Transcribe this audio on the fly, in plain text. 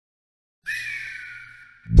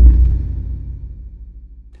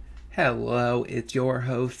Hello, it's your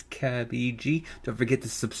host, KebbieG. Don't forget to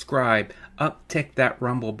subscribe, uptick that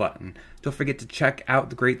rumble button. Don't forget to check out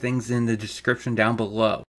the great things in the description down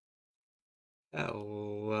below.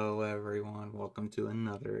 Hello, everyone. Welcome to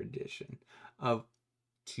another edition of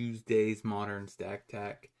Tuesday's Modern Stack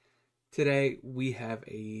Tech. Today, we have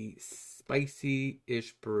a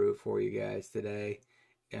spicy-ish brew for you guys today.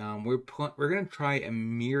 We're going to try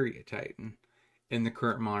Emeria Titan in the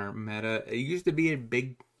current Modern meta. It used to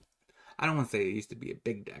be I don't want to say it used to be a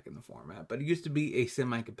big deck in the format, but it used to be a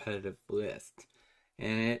semi-competitive list.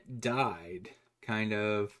 And it died, kind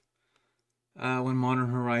of, when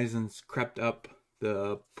Modern Horizons crept up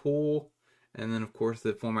the pool. And then, of course,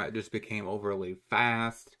 the format just became overly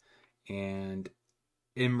fast. And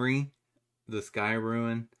Emeria, the Sky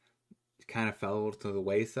Ruin, kind of fell to the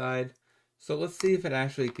wayside. So let's see if it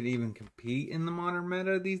actually could even compete in the Modern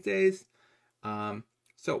meta these days.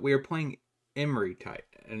 So we are playing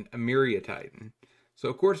Emeria Titan. So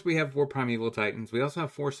of course we have 4 Primeval Titans. We also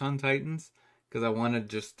have 4 Sun Titans because I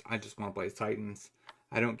just want to play Titans.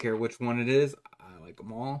 I don't care which one it is. I like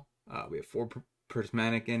them all. We have 4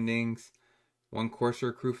 Prismatic Endings, 1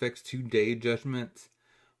 Courser Crewfix, 2 Day Judgments,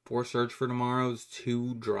 4 Search for Tomorrows,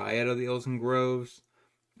 2 Dryad of the Hills and Groves.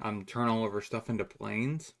 Turn all of our stuff into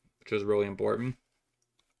plains, which is really important.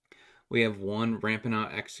 We have 1 Rampant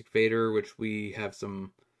Out Excavator, which we have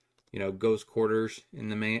some, Ghost Quarters in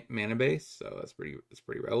the mana base, so that's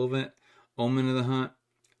pretty relevant. Omen of the Hunt,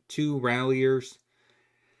 2 Ralliers,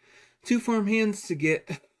 2 Farm Hands to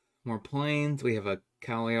get more plains. We have a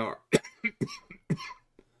Kaliar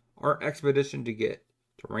our Expedition to get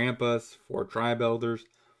to ramp us, 4 Tribe Elders,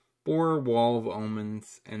 4 Wall of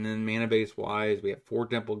Omens, and then mana base wise, we have 4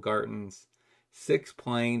 Temple Gardens, 6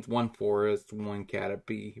 Plains, 1 Forest, 1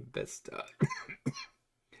 Canopy Vista.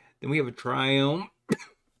 Then we have a Triome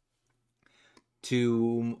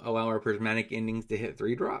to allow our Prismatic Endings to hit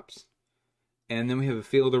 3 drops. And then we have a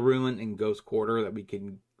Field of Ruin and Ghost Quarter that we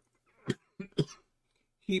can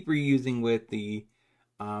keep reusing with the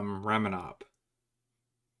Ramanop.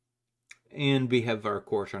 And we have, of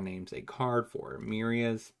course, our namesake card for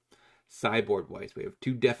Emeria's. Sideboard wise, we have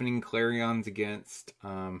 2 Deafening Clarions against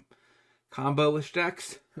combo-ish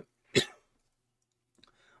decks.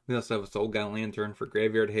 We also have a Soul Guide Lantern for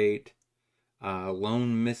Graveyard Hate.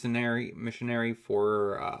 Lone Missionary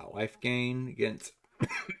for life gain against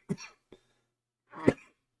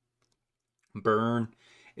Burn.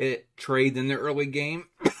 It trades in the early game.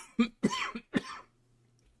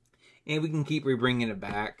 And we can keep bringing it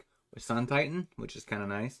back with Sun Titan, which is kind of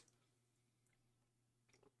nice.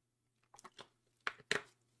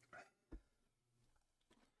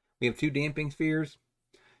 We have 2 Damping Spheres,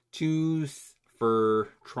 2 for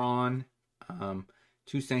Tron,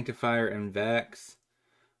 2 Sanctifier and Vex,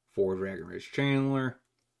 4 Dragon Rage Chandler.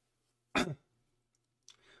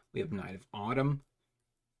 We have Knight of Autumn,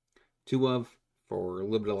 2 of for a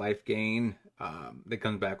little bit of life gain. That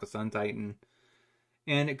comes back with Sun Titan,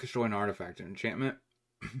 and it could destroy an artifact and enchantment,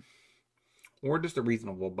 or just a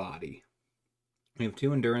reasonable body. We have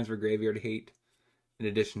 2 Endurance for Graveyard Hate, in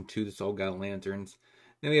addition to the Soul Guide Lanterns.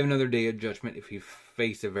 Then we have another Day of Judgment. If you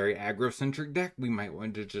face a very aggro-centric deck, we might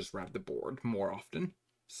want to just wrap the board more often.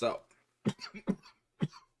 So,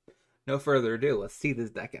 no further ado, let's see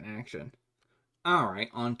this deck in action. Alright,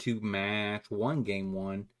 on to match 1, game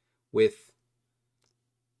 1, with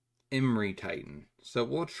Emeria Titan. So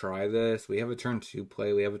we'll try this. We have a turn 2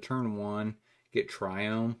 play. We have a turn 1. Get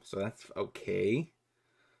Triome, so that's okay.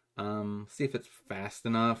 See if it's fast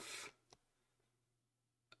enough.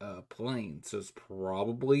 Plains, so it's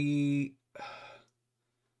probably...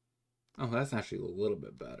 Oh, that's actually a little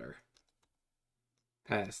bit better.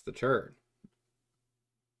 Pass the turn.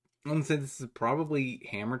 I wouldn't say this is probably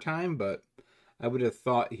Hammer Time, but I would have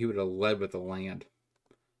thought he would have led with a land.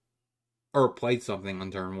 Or played something on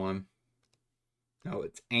turn 1. No,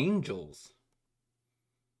 it's Angels.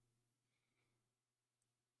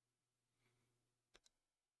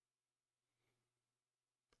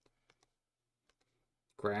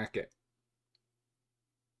 Crack it.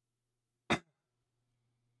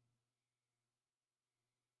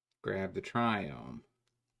 Grab the Triome.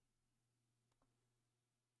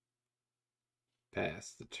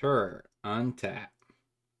 Pass the turret. Untap.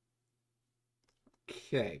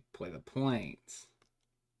 Okay, play the Plains.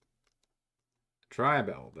 Tribe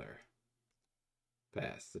Elder.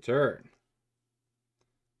 Pass the turn.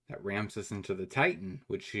 That ramps us into the Titan,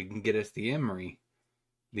 which can get us the Emeria,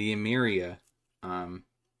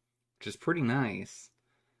 which is pretty nice.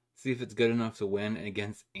 See if it's good enough to win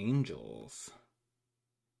against Angels.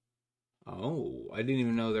 Oh, I didn't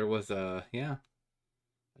even know there was a, yeah.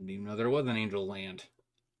 I didn't even know there was an Angel land.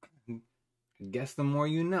 Guess the more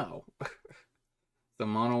you know. The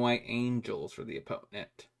mono white angels for the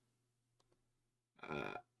opponent.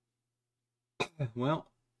 Well,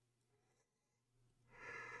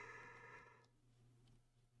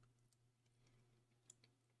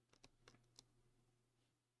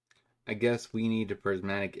 I guess we need a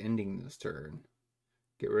prismatic ending this turn.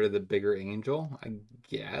 Get rid of the bigger angel, I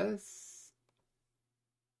guess.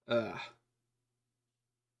 We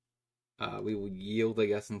will yield, I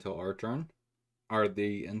guess, until our turn. Or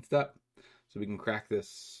the end step. So we can crack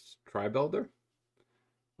this Tri-Builder.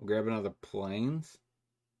 We'll grab another Plains.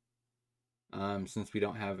 Since we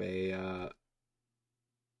don't have a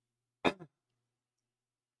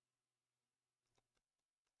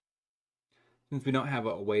since we don't have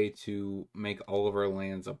a way to make all of our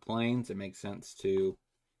lands a Plains, it makes sense to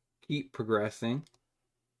keep progressing.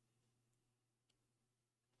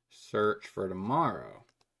 Search for tomorrow.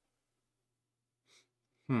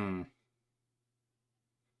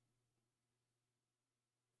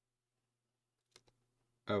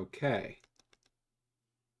 Okay.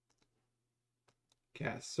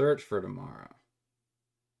 Cast Search for tomorrow.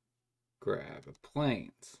 Grab a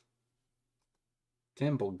Plains.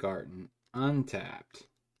 Temple Garden. Untapped.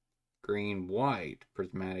 Green, white.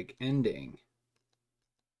 Prismatic ending.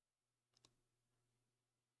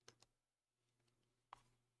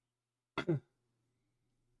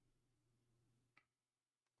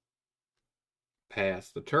 Pass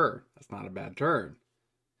the turn. That's not a bad turn.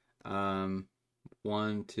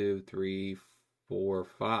 1, 2, 3, 4,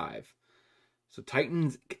 5. So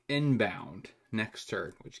Titans inbound next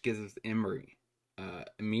turn, which gives us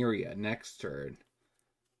Emeria next turn.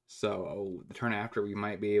 So the turn after, we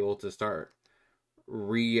might be able to start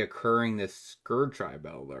reoccurring this Scourge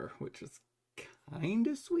Tri-Builder, which is kind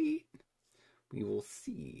of sweet. We will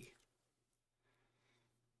see.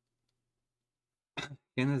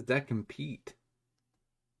 Can this deck compete?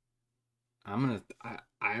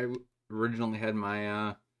 I originally had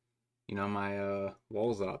my my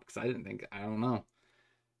walls up because I don't know.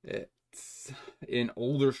 It's an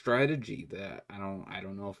older strategy that I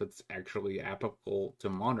don't know if it's actually applicable to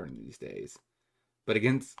modern these days. But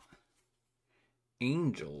against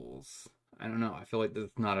angels, I don't know. I feel like this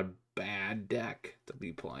is not a bad deck to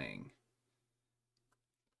be playing.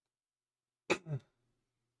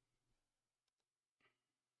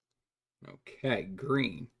 Okay,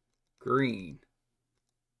 green.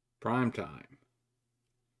 Prime time.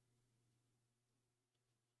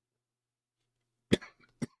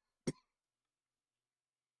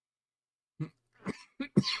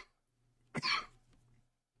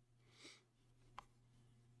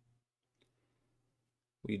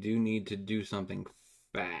 We do need to do something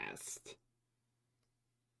fast.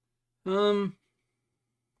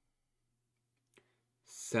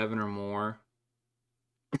 7 or more.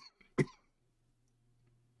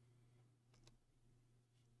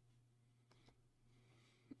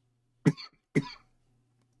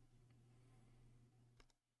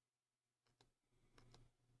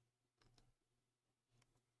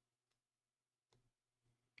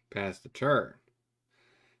 Pass the turn.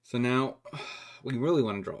 So now we really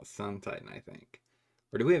want to draw a Sun Titan, I think.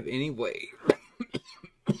 Or do we have any way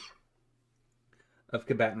of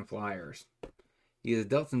combating flyers? He has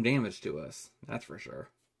dealt some damage to us, that's for sure.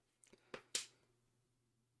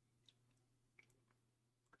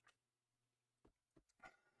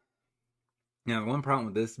 Now, one problem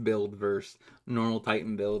with this build versus normal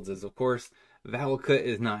Titan builds is, of course, Valakut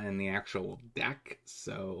is not in the actual deck,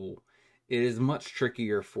 so it is much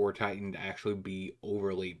trickier for Titan to actually be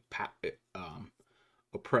overly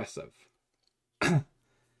oppressive. I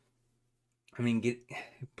mean,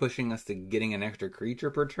 pushing us to getting an extra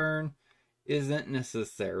creature per turn isn't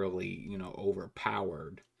necessarily,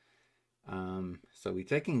 overpowered. So we're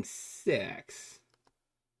taking 6.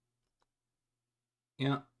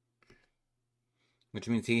 Yeah. Which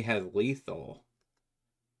means he has lethal.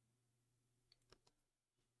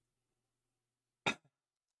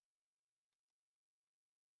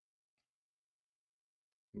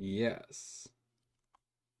 Yes.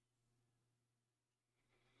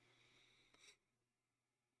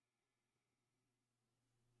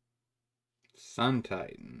 Sun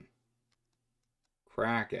Titan.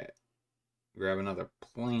 Crack it. Grab another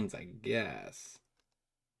Plains, I guess.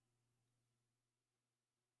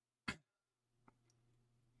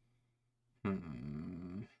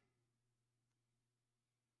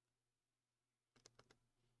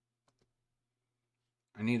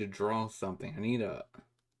 I need to draw something. I need I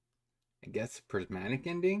guess, prismatic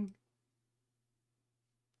ending?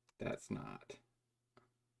 That's not.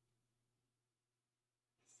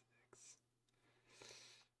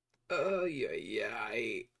 6. Yeah.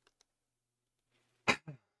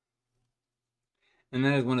 And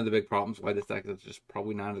that is one of the big problems why this deck is just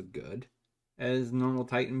probably not as good as normal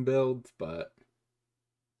Titan builds, but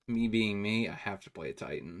me being me, I have to play a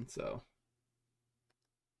Titan, so.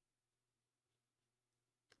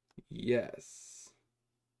 Yes.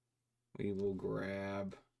 We will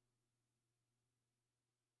grab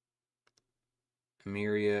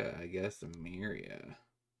Emeria, I guess Emeria.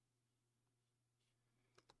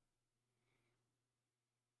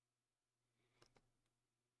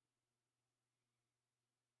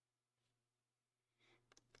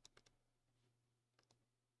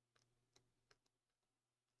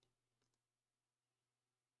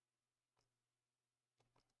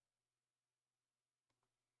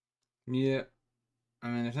 Yeah, I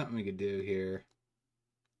mean, there's nothing we could do here.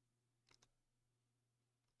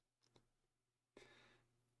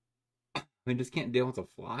 We just can't deal with the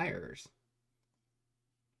flyers.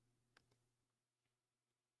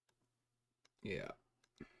 Yeah.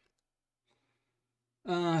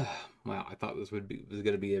 Wow, I thought this was going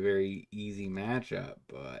to be a very easy matchup,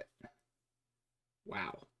 but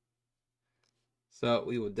wow. So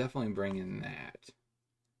we will definitely bring in that.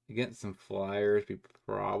 Against some flyers, we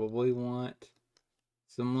probably want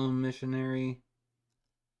some little missionary.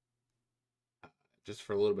 Just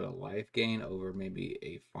for a little bit of life gain over maybe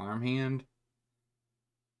a farmhand.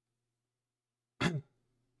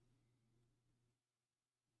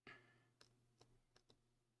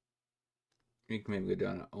 We can maybe go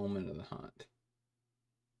down an Omen of the Hunt.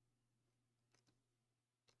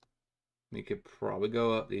 We could probably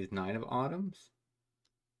go up these Knight of Autumns.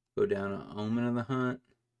 Go down an Omen of the Hunt.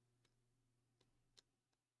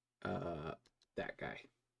 That guy. I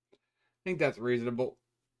think that's reasonable.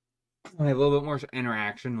 I have a little bit more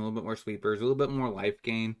interaction, a little bit more sweepers, a little bit more life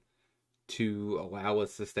gain to allow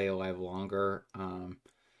us to stay alive longer.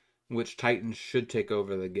 Which Titans should take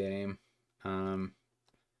over the game.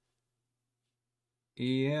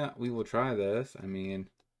 Yeah, we will try this. I mean,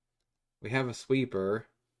 we have a sweeper.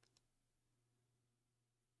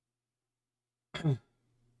 I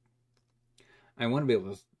want to be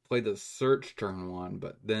able to play the search turn one,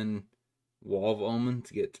 but then Wall of Omens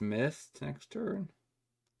gets missed next turn.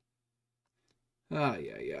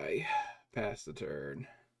 Ay. Pass the turn.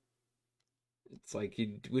 It's like,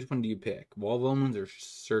 which one do you pick? Wall of Omens or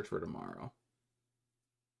Search for Tomorrow?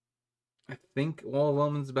 I think Wall of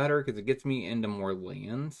Omens is better because it gets me into more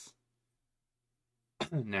lands.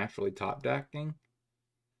 Naturally top decking.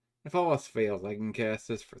 If all else fails, I can cast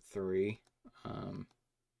this for 3.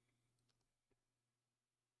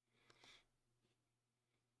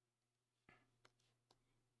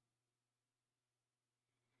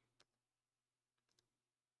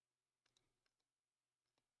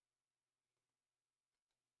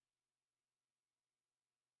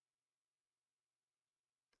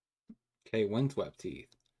 Okay, Windswept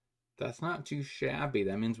Teeth. That's not too shabby.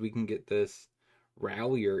 That means we can get this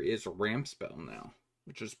Rallier is ramp spell now,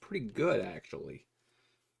 which is pretty good actually.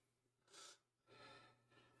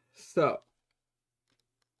 So,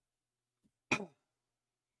 trying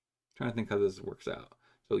to think how this works out.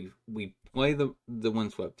 So we play the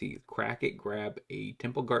Windswept Teeth, crack it, grab a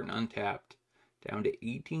Temple Garden untapped down to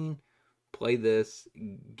 18, play this,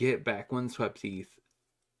 get back Windswept Teeth.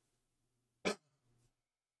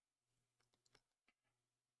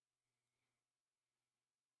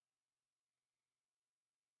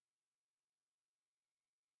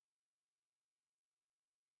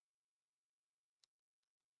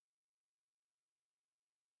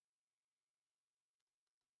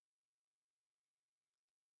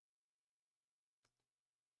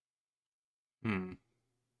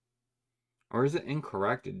 Or is it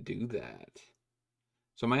incorrect to do that?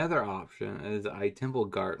 So my other option is I Temple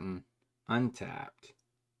Garden untapped,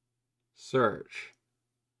 search,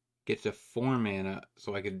 get to 4 mana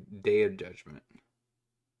so I could Day of Judgment.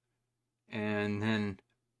 And then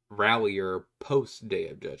Rallier post Day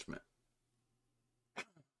of Judgment.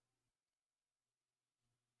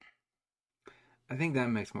 I think that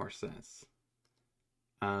makes more sense.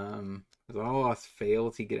 Because all else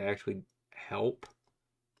fails, he could actually help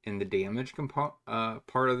in the damage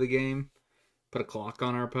part of the game. Put a clock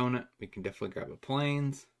on our opponent. We can definitely grab a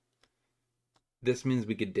plains. This means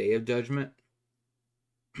we get Day of Judgment.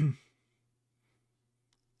 I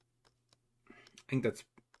think that's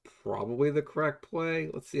probably the correct play.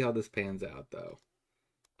 Let's see how this pans out, though.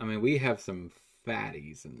 I mean, we have some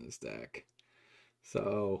fatties in this deck.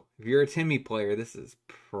 So, if you're a Timmy player, this is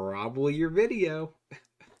probably your video.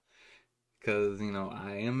 Because, you know,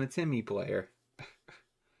 I am a Timmy player.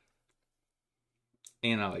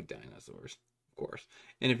 And I like dinosaurs, of course.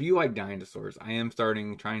 And if you like dinosaurs, I am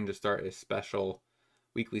trying to start a special,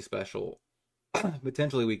 weekly special,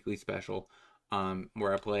 potentially weekly special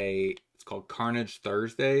where I play. It's called Carnage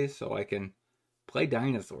Thursdays, so I can play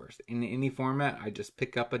dinosaurs in any format. I just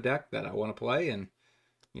pick up a deck that I want to play and,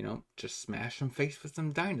 you know, just smash them face with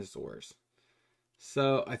some dinosaurs.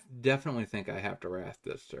 So I definitely think I have to Wrath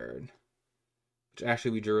this turn. Which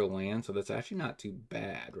actually we drew a land, so that's actually not too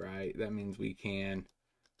bad, right? That means we can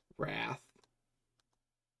Wrath.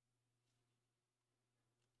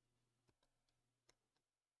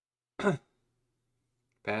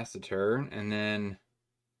 Pass the turn, and then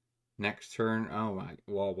next turn, oh my,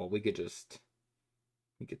 well, we could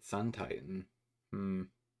Sun Titan.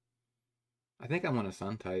 I think I want a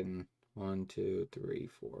Sun Titan. 1, 2, 3,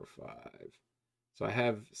 4, 5. So I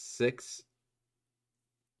have 6.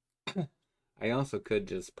 I also could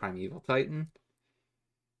just Primeval Titan.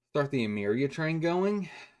 Start the Emeria train going.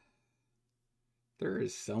 There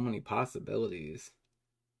is so many possibilities.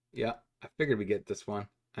 Yeah, I figured we'd get this one.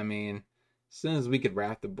 I mean, as soon as we could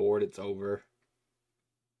wrap the board, it's over.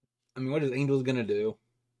 I mean, what is Angel's gonna do?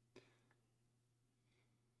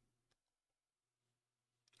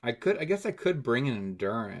 I guess I could bring in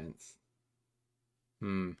Endurance.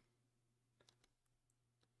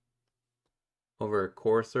 Over a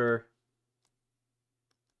Courser.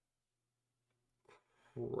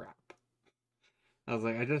 Crap. I was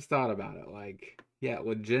like, I just thought about it. Like, yeah,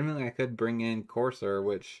 legitimately, I could bring in Courser,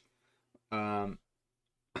 which, or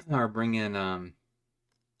bring in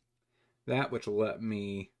that, which will let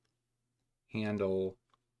me handle.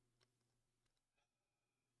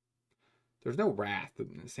 There's no Wrath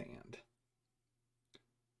in this hand,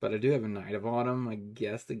 but I do have a Knight of Autumn, I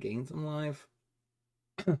guess, to gain some life.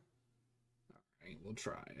 All right, we'll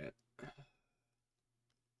try it.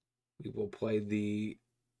 We will play the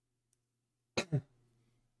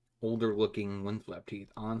older looking Windswept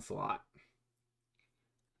Teeth Onslaught.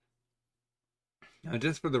 Now,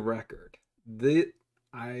 just for the record,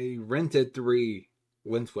 I rented 3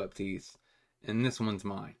 Windswept Teeth, and this one's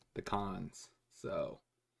mine, the Cons. So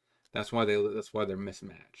that's why they're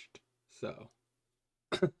mismatched. So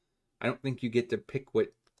I don't think you get to pick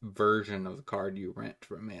what version of the card you rent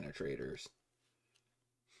from Mana Traders.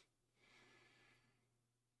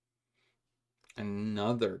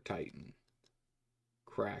 Another Titan.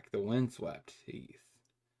 Crack the Windswept Teeth.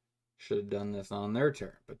 Should have done this on their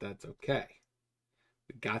turn, but that's okay.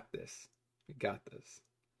 We got this. We got this.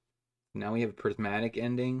 Now we have a Prismatic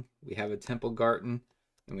Ending, we have a Temple Garden,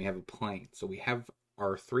 and we have a Plane. So we have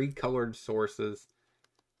our 3 colored sources.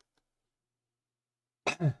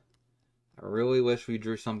 I really wish we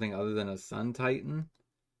drew something other than a Sun Titan,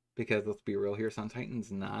 because let's be real here, Sun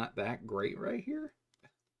Titan's not that great right here.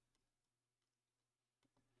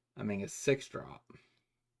 I mean, a 6-drop.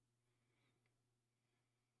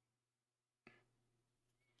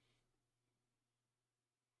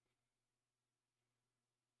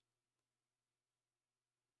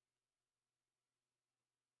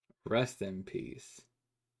 Rest in peace.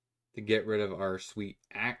 To get rid of our sweet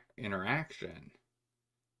interaction.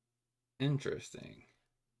 Interesting.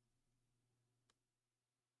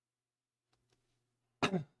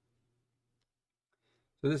 So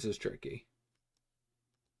this is tricky.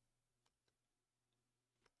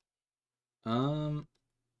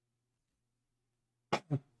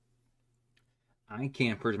 I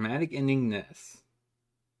can Prismatic Ending this.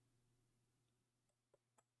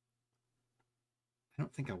 I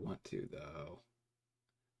don't think I want to, though.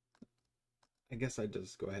 I guess I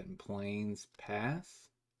just go ahead and Plains pass.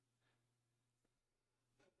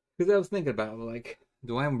 Because I was thinking about, like,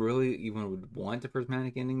 do I really even would want a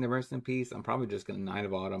Prismatic Ending the Rest in Peace? I'm probably just going to Knight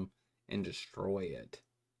of Autumn and destroy it.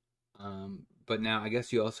 But now I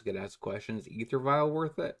guess you also could ask the question, is Ether Vial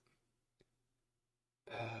worth it?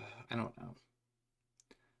 I don't know.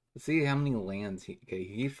 Let's see how many lands okay,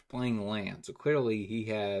 he's playing land. So clearly he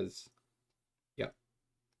has, yep,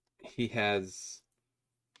 he has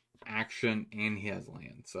action and he has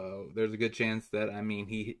land. So there's a good chance that, I mean,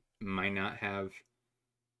 he might not have,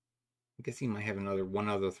 I guess he might have one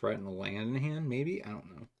other threat in the land in hand, maybe? I don't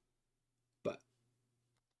know. But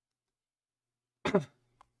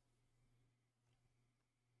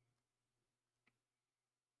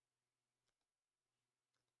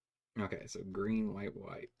okay, so green, white,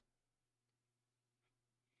 white.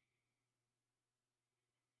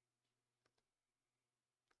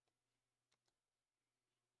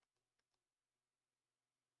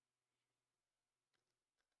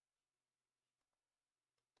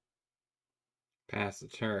 Pass the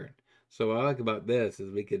turn. So what I like about this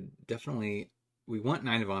is we could definitely, we want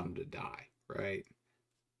Knight of Autumn to die, right?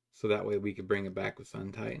 So that way we could bring it back with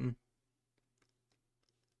Sun Titan.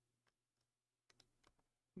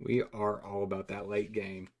 We are all about that late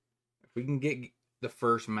game. If we can get the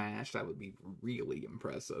first match, that would be really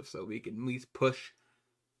impressive. So we can at least push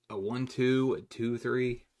a 1-2, a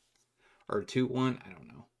 2-3, or a 2-1. I don't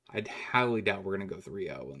know. I'd highly doubt we're going to go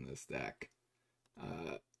 3-0 in this deck.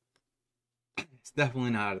 It's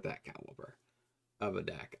definitely not at that caliber of a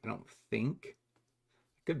deck. I don't think.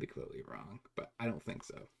 I could be completely wrong, but I don't think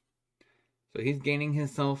so. So he's gaining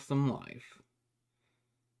himself some life.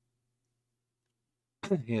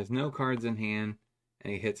 He has no cards in hand,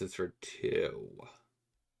 and he hits us for 2.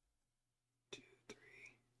 2, 3.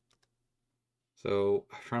 So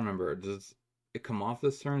I'm trying to remember. Does it come off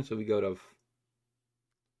this turn? So we go to.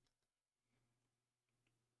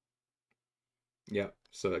 Yep.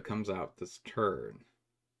 So it comes out this turn.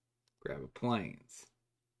 Grab a plains.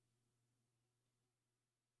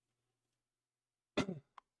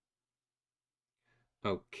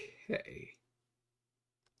 Okay.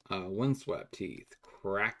 Windswept Teeth.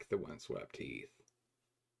 Crack the Windswept Teeth.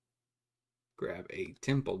 Grab a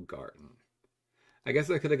Temple Garden. I guess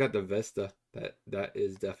I could have got the Vista. That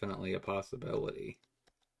is definitely a possibility.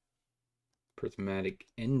 Prismatic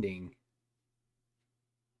Ending.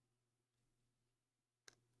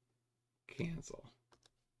 Cancel.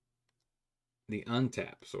 The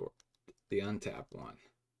untap sort. The untap one.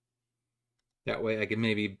 That way I can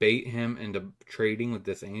maybe bait him into trading with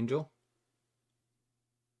this angel.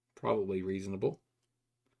 Probably reasonable.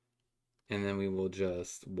 And then we will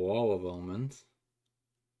just Wall of Omens.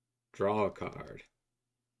 Draw a card.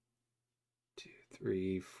 2,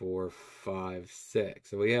 3, 4, 5, 6.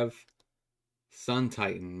 So we have Sun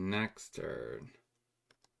Titan next turn.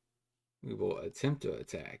 We will attempt to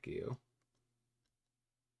attack you.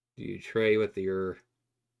 Do you trade with your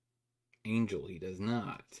angel? He does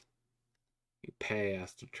not. You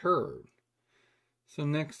pass the turn. So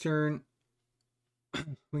next turn,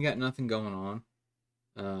 we got nothing going on.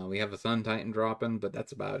 We have a Sun Titan dropping, but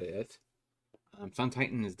that's about it. Sun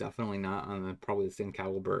Titan is definitely not on probably the same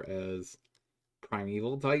caliber as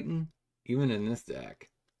Primeval Titan, even in this deck,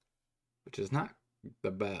 which is not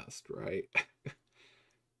the best, right?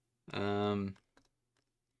 It's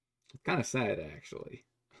kind of sad, actually.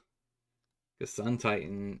 Because Sun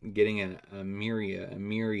Titan getting an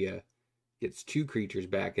Emeria gets 2 creatures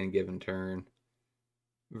back in a given turn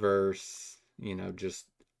versus, just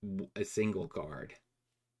a single card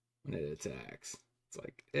when it attacks. It's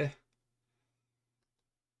like, eh.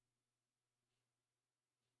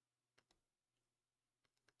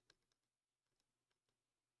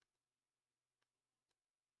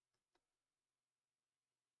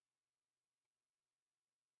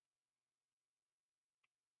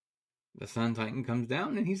 The Sun Titan comes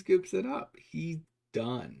down and he scoops it up. He's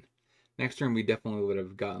done. Next turn, we definitely would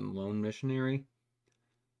have gotten Lone Missionary.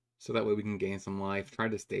 So that way we can gain some life. Try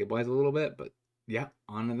to stabilize a little bit. But yeah,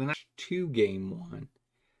 on to the next 2 game 1.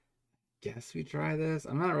 Guess we try this.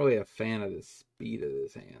 I'm not really a fan of the speed of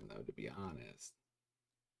this hand, though, to be honest.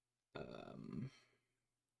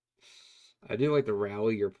 I do like the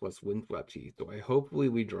Rallier plus Windswept Teeth. Do I hopefully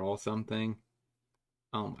we draw something?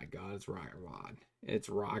 Oh my god, it's Ragavan. It's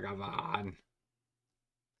Ragavan.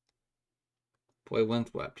 Play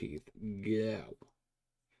Windswept Teeth. Go.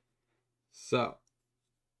 So.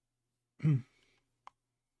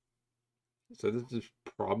 So this is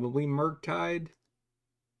probably Murktide.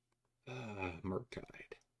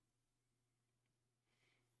 Murktide.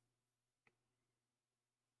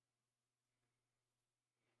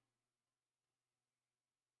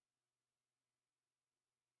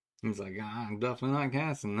 He's like, I'm definitely not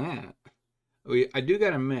casting that. I do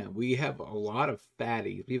gotta admit, we have a lot of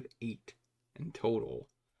fatties. We have 8 in total.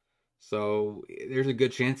 So there's a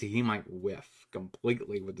good chance he might whiff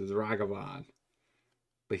completely with his Ragavan.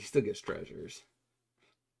 But he still gets treasures.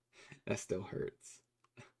 That still hurts.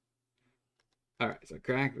 Alright, so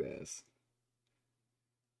crack this.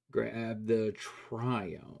 Grab the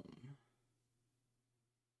Triome.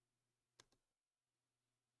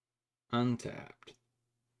 Untapped.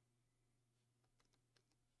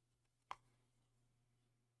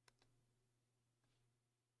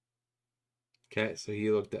 Okay, so he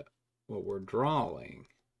looked at what we're drawing.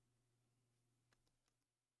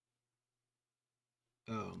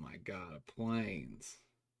 Oh my god, a plains.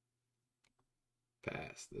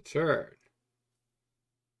 Pass the turn.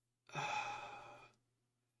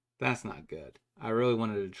 That's not good. I really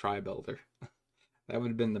wanted a Tri-Builder. That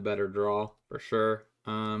would have been the better draw for sure.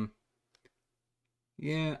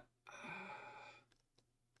 Yeah.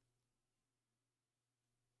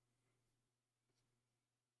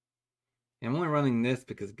 I'm only running this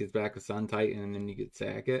because it gets back with Sun Titan and then you could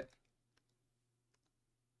sack it.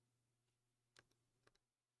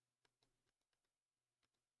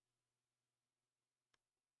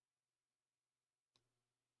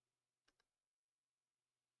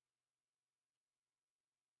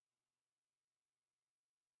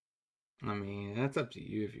 I mean, that's up to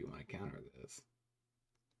you if you want to counter this.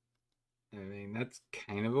 I mean, that's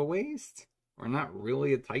kind of a waste. We're not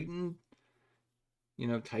really a Titan,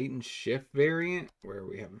 Titan shift variant where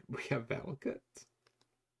we have Valakut.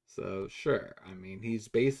 So sure, I mean, he's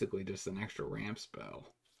basically just an extra ramp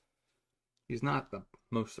spell. He's not the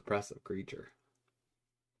most suppressive creature.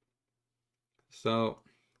 So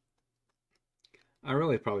I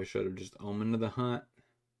really probably should have just Omen to the Hunt.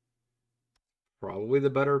 Probably the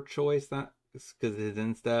better choice, that because his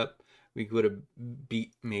instep, we could have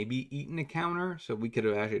maybe eaten a counter, so we could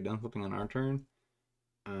have actually done something on our turn.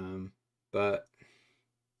 But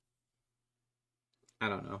I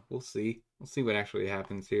don't know. We'll see. We'll see what actually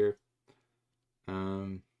happens here.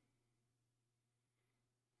 Um,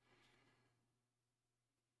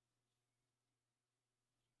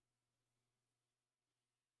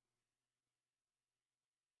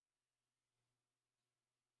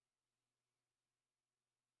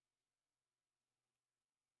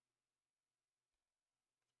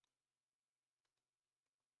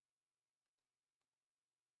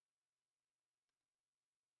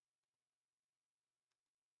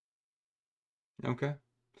 okay.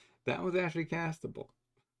 That was actually castable,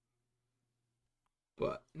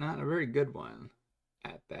 but not a very good one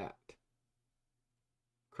at that.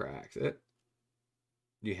 Cracks it.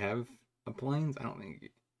 Do you have a planes? I don't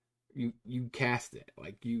think you cast it.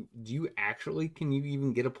 Like do you actually, can you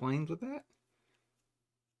even get a planes with that?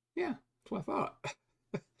 Yeah, that's what I thought.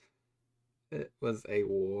 It was a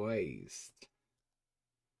waste.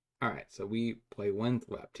 Alright, so we play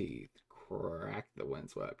Windswept Teeth. Crack the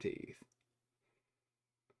Windswept Teeth.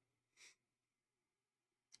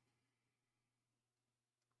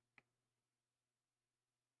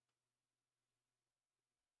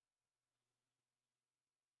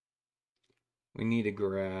 We need to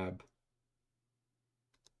grab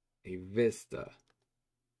a Vista.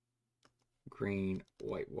 Green,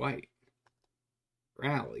 white, white.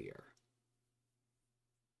 Rallier.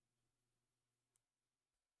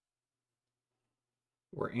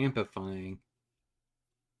 We're amplifying.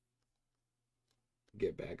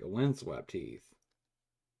 Get back a Windswept Teeth.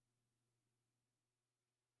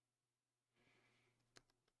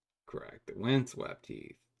 Correct the Windswept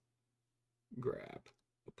Teeth. Grab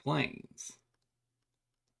the planes.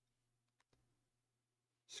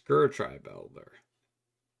 Scourge Elder.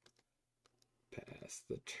 Pass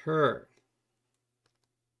the turn.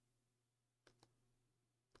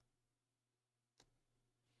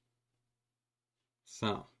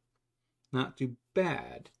 So, not too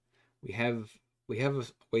bad. We have a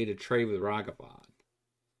way to trade with Ragavan.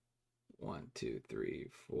 1, 2, 3,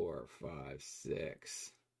 4, 5,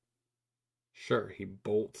 6. Sure, he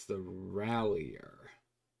bolts the Rallier.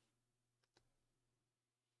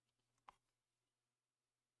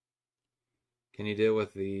 Can you deal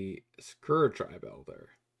with the Scourge Elder?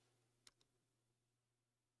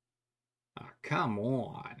 Ah, come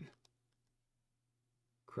on.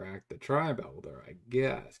 Crack the Tribe Elder, I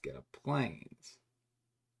guess. Get a planes.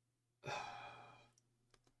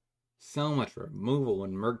 So much removal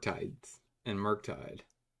in Murktides and Murktide.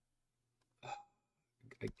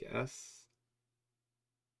 I guess.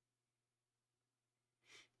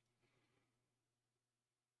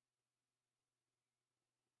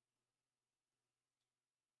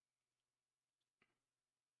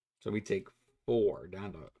 So we take 4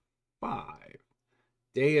 down to 5.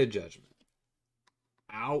 Day of Judgment.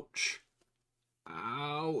 Ouch.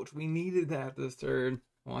 Ouch. We needed that this turn.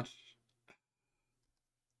 Watch.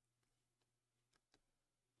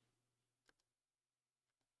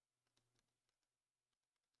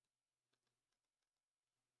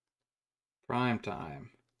 Prime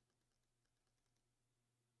time.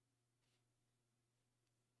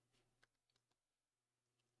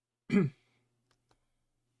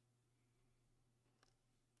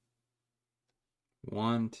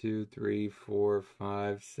 One, two, three, 4,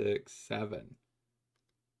 5, 6, 7.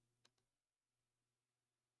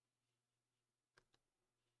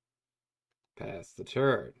 Pass the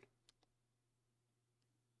turn.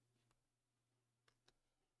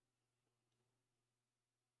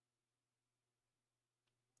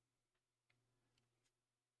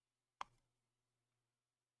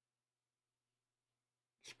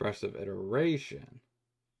 Expressive iteration.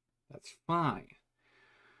 That's fine.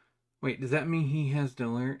 Wait, does that mean he has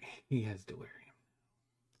delirium? He has delirium.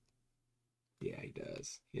 Yeah, he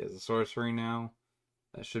does. He has a sorcery now.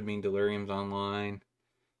 That should mean delirium's online.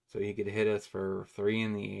 So he could hit us for 3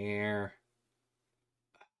 in the air.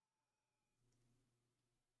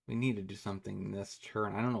 We need to do something this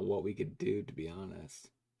turn. I don't know what we could do, to be honest.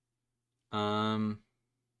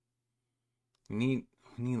 We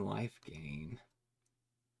need life gain.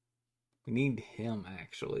 We need him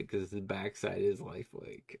actually, because his backside is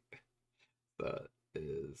lifelink. But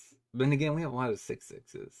is then again we have a lot of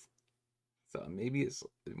 6/6s. So maybe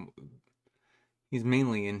he's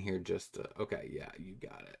mainly in here just to okay, yeah, you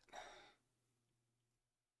got it.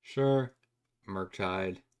 Sure.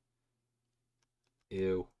 Murktide.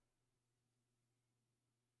 Ew.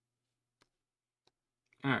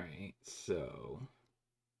 Alright, so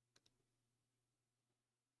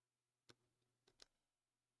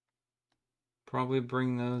probably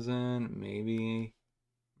bring those in. Maybe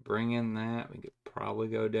bring in that. We could probably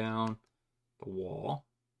go down the wall.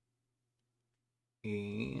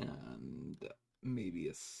 And maybe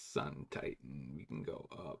a Sun Titan. We can go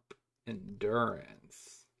up.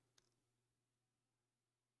 Endurance.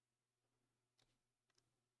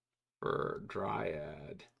 For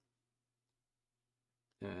Dryad.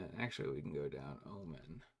 And actually, we can go down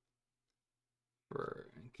Omen.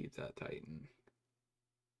 And keep that Titan.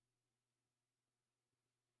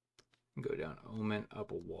 Go down Omen,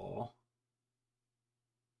 up a wall.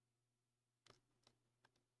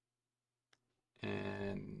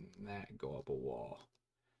 And that go up a wall.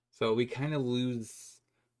 So we kind of lose,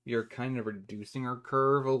 you're kind of reducing our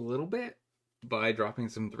curve a little bit by dropping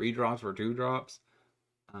some 3-drops or 2-drops.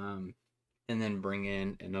 And then bring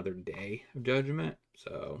in another day of Judgment.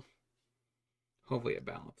 So hopefully it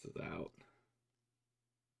balances out.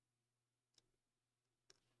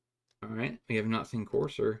 Alright, we have not seen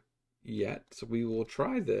Courser yet, so we will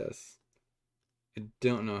try this. I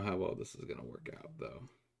don't know how well this is going to work out, though.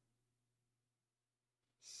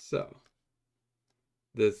 So,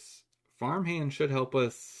 this farmhand should help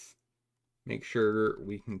us make sure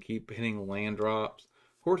we can keep hitting land drops.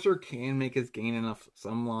 Courser can make us gain enough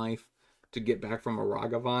some life to get back from a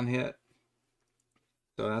Ragavan hit.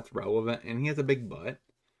 So that's relevant. And he has a big butt.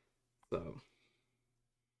 So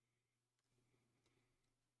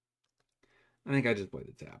I think I just play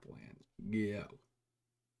the tap land. Yeah.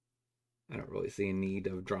 I don't really see a need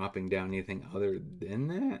of dropping down anything other than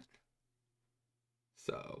that.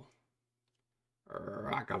 So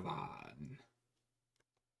Ragavan.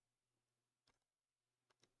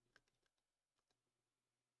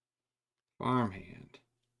 Farmhand.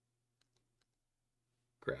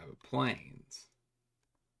 Grab a plains.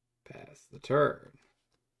 Pass the turn.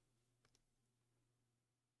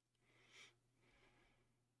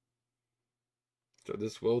 So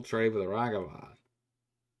this will trade with a Ragavan.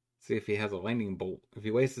 See if he has a lightning bolt. If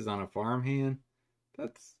he wastes on a farmhand,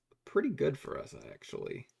 that's pretty good for us,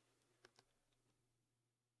 actually.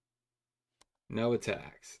 No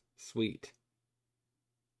attacks. Sweet.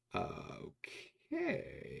 Okay.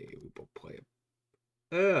 We will play.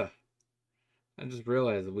 I just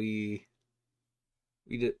realized we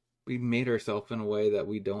made ourselves in a way that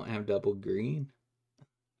we don't have double green.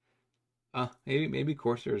 Maybe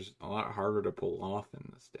Courser's a lot harder to pull off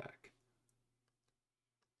in this deck.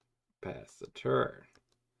 Pass the turn.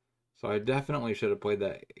 So I definitely should have played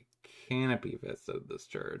that Canopy Vista this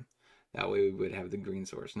turn. That way we would have the green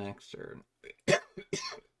source next turn.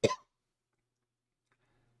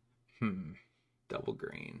 Double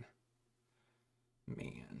green.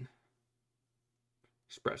 Man.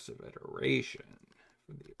 Expressive Iteration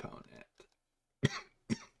for the opponent.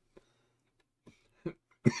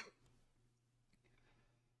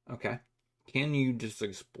 Okay. Can you just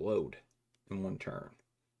explode in one turn?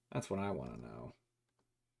 That's what I want to know.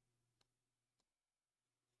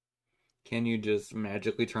 Can you just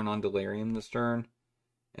magically turn on Delirium this turn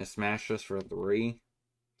and smash us for 3?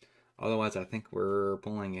 Otherwise, I think we're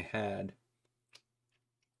pulling ahead.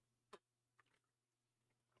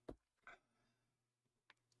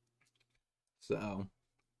 So,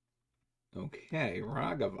 okay,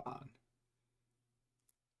 Ragavan.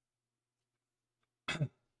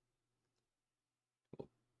 We'll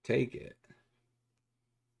take it.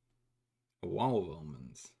 A wall of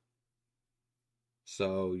omens.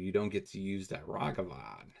 So you don't get to use that Ragavan.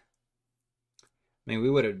 I mean, we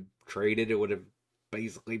would have traded. It would have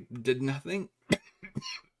basically did nothing.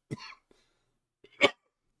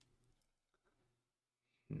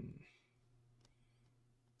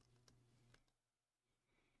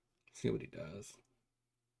 See what he does.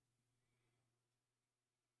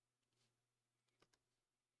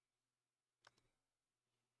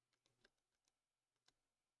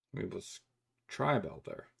 We was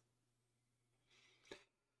Tribelter.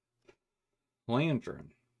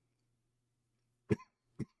 Lantern.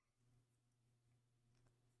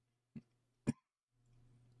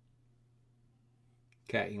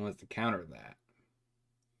 Okay, he wants to counter that.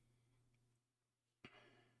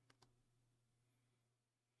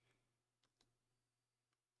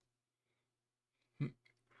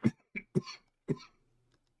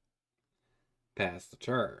 Pass the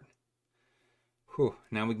turn. Whew,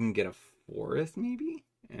 now we can get a forest, maybe?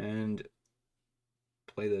 And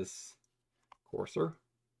play this courser.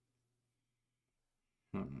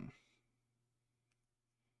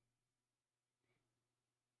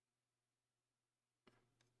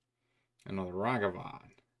 Another Ragavan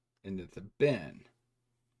into the bin.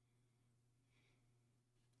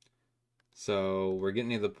 So we're getting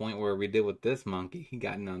to the point where we did with this monkey. He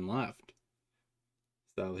got none left.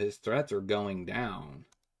 So his threats are going down.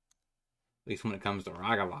 At least when it comes to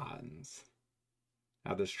Ragavans.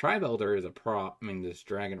 Now this Tribe Elder is a prop. I mean, this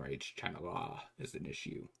Dragon Rage China is an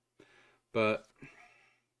issue. But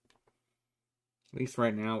at least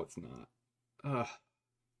right now it's not.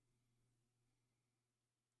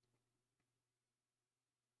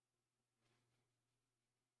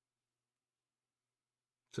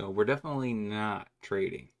 So we're definitely not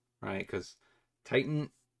trading, right? Because Titan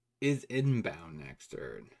is inbound next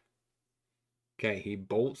turn. Okay, he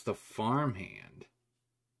bolts the farmhand.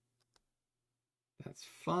 That's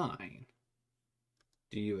fine.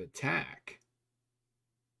 Do you attack?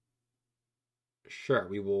 Sure,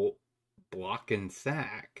 we will block and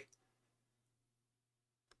sack.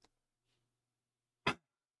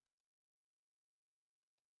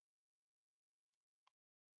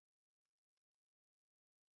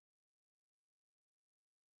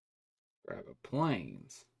 Grab a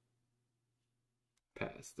plains.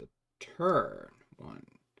 Pass the turn.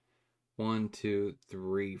 One, two,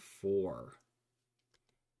 three, four.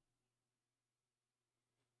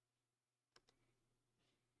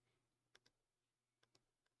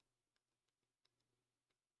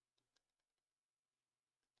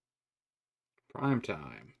 Prime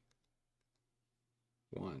time.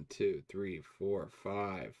 1, 2, 3, 4,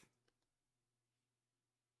 5.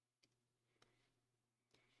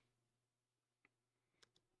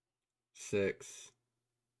 6,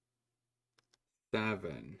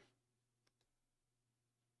 7.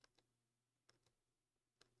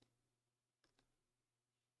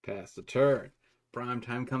 Pass the turn. Prime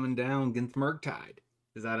time coming down against Murktide.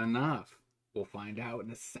 Is that enough? We'll find out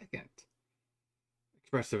in a second.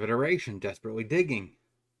 Expressive Iteration, desperately digging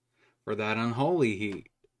for that unholy heat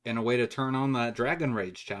and a way to turn on that Dragon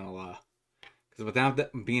Rage channel. Because without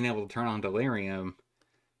being able to turn on Delirium,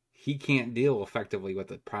 he can't deal effectively with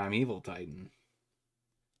the Primeval Titan.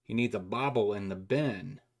 He needs a bobble in the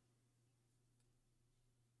bin.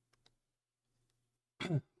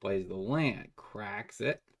 Plays the land, cracks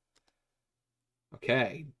it.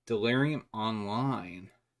 Okay, Delirium online.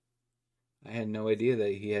 I had no idea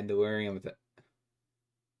that he had Delirium with it.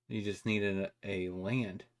 He just needed a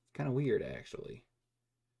land. It's kind of weird, actually.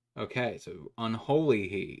 Okay, so Unholy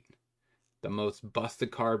Heat. The most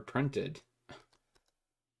busted card printed.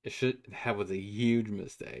 That was a huge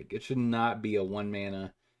mistake. It should not be a 1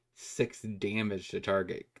 mana, 6 damage to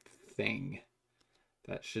target thing.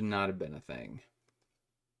 That should not have been a thing.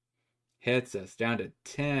 Hits us down to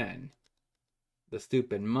 10. The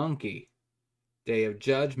stupid monkey. Day of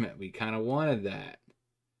Judgment. We kind of wanted that.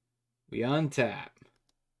 We untap.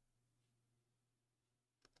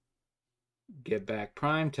 Get back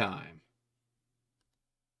prime time.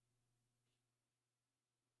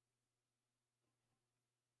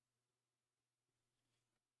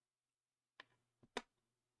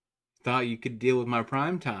 Thought you could deal with my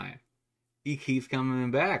prime time. He keeps coming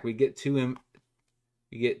back. We get two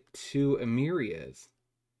Emerias.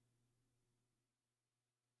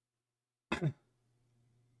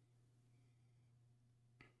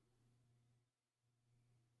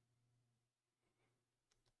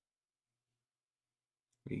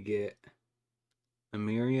 We get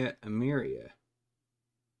Emeria.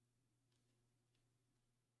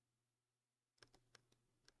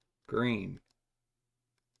 Green.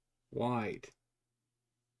 White.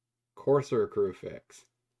 Courser Crucifix.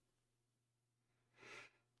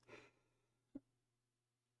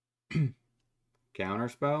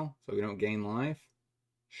 Counterspell, so we don't gain life?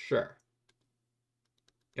 Sure.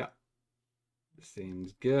 Yep.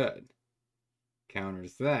 Seems good.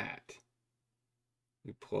 Counters that.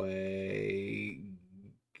 We play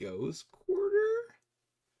Ghost Quarter?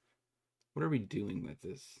 What are we doing with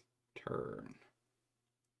this turn?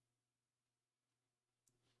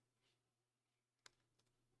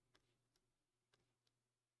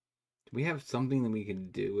 Do we have something that we can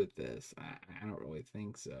do with this? I don't really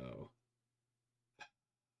think so.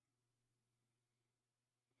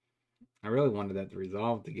 I really wanted that to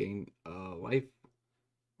resolve to gain life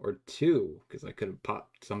or 2, because I could have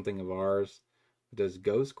popped something of ours with this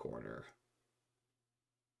Ghost Quarter.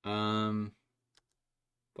 Like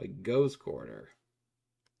Ghost Quarter.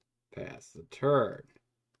 Pass the turn.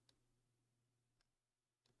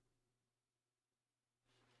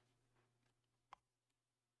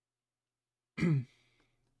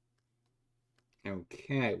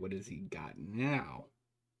 Okay, what has he got now?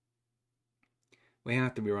 We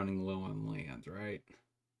have to be running low on lands, right?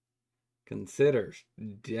 Consider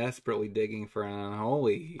desperately digging for an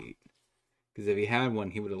unholy heat. Because if he had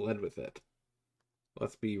one, he would have led with it.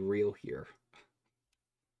 Let's be real here.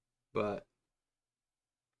 But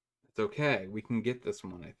it's okay. We can get this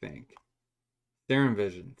one, I think. Theron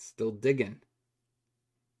Vision, still digging.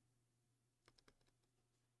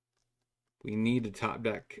 We need to top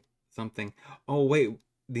deck something. Oh, wait.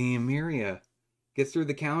 The Emeria gets through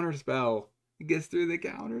the counter spell. It gets through the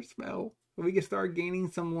counter spell. We can start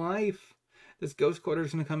gaining some life. This Ghost Quarter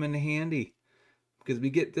is going to come into handy. Because we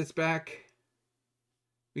get this back.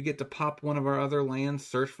 We get to pop one of our other lands,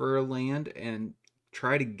 search for a land, and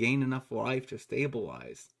try to gain enough life to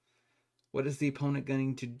stabilize. What is the opponent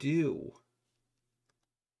going to do?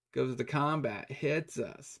 Goes to combat, hits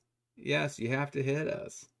us. Yes, you have to hit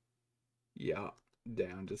us. Yup,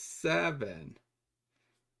 down to 7.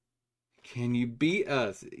 Can you beat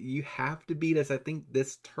us? You have to beat us, I think,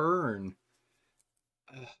 this turn.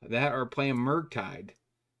 That or playing Murktide.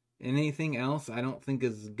 Anything else I don't think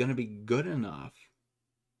is going to be good enough.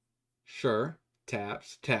 Sure,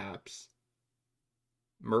 taps.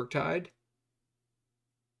 Murktide?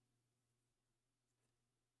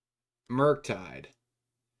 Murktide.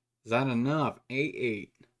 Is that enough? 8/8.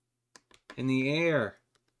 In the air.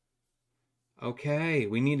 Okay,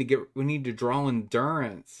 we need to draw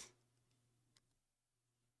endurance.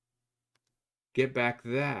 Get back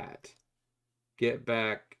that. Get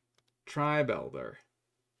back Tribe Elder.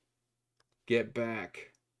 Get back.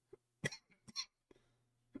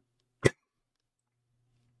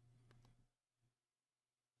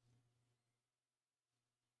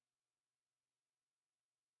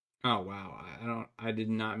 Oh wow, I did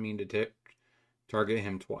not mean to target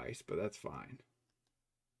him twice, but that's fine.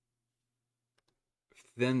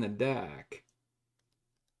 Then the deck.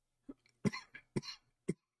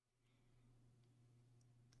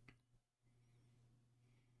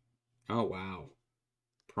 Oh wow.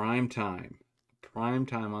 Prime time. Prime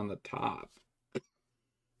time on the top.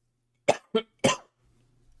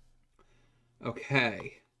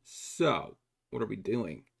 Okay, so what are we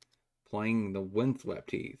doing? Playing the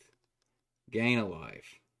Windswept Heath. Gain a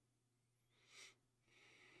life.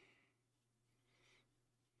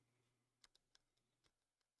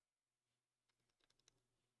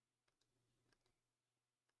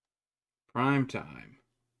 Prime time.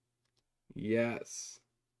 Yes.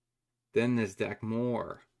 Then this deck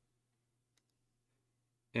more.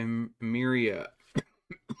 Emeria.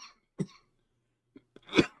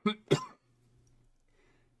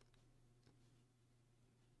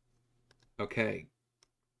 Okay.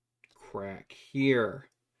 Crack here.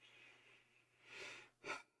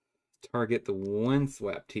 Target the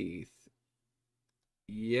Windswept Heath.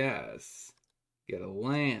 Yes. Get a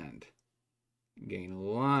land. Gain a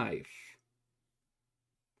life.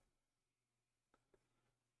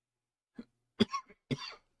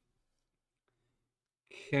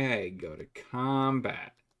 Okay, go to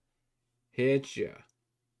combat. Hit ya.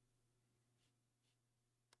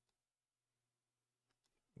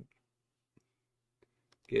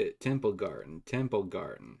 Get Temple Garden.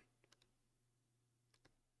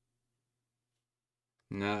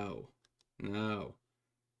 No.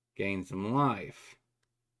 Gain some life.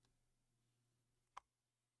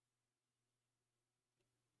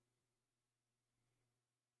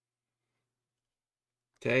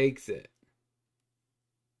 Takes it.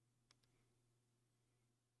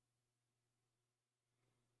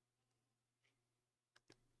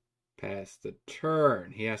 Pass the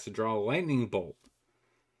turn. He has to draw a lightning bolt.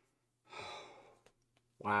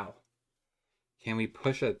 Wow. Can we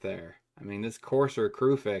push it there? I mean, this Courser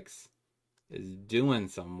Crewfix is doing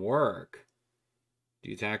some work. Do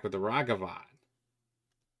you attack with the Ragavan?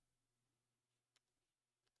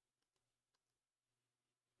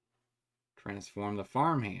 Transform the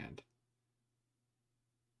farmhand.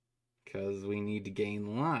 Because we need to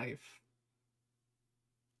gain life.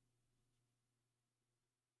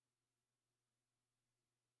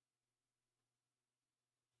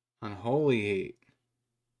 Unholy Heat.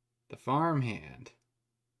 The farmhand.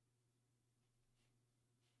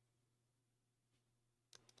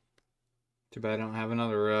 Too bad I don't have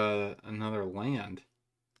another land.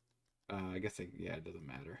 I guess yeah, it doesn't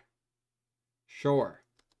matter. Sure.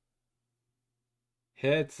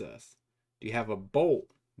 Hits us. Do you have a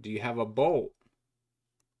bolt?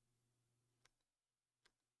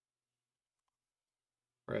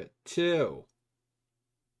 We're at 2.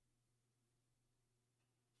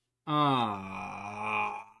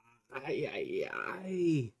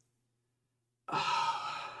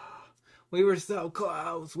 We were so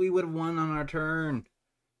close. We would have won on our turn.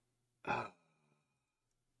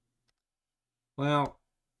 Well,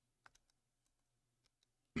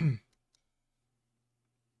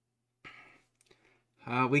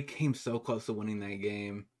 we came so close to winning that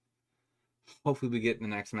game. Hopefully we get in the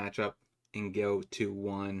next matchup and go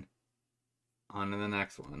 2-1 on to the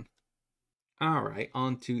next one. Alright,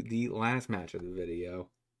 on to the last match of the video.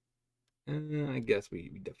 I guess we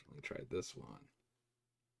definitely tried this one.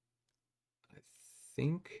 I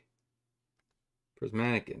think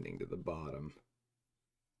prismatic ending to the bottom.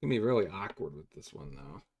 It's gonna be really awkward with this one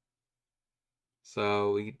though.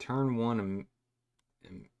 So we turn one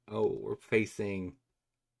and oh, we're facing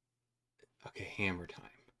hammer time.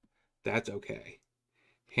 That's okay.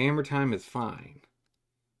 Hammer time is fine.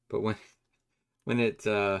 But when it's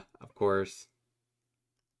of course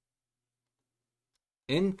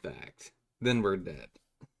Infect, then we're dead.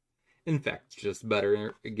 Infect's just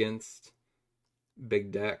better against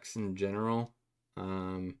big decks in general.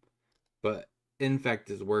 But Infect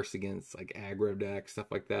is worse against like aggro decks,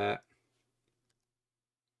 stuff like that.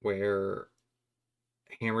 Where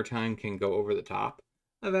Hammer Time can go over the top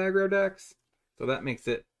of aggro decks. So that makes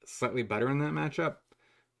it slightly better in that matchup.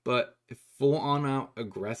 But full on out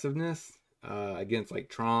aggressiveness against like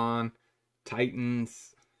Tron,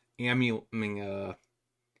 Titans,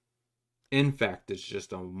 Infect is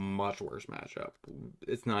just a much worse matchup.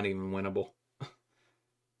 It's not even winnable.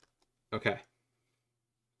 Okay.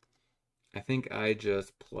 I think I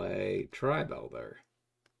just play Tri-Builder.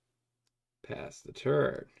 Pass the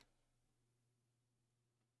turn.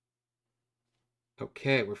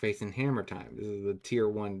 Okay, we're facing Hammer Time. This is a tier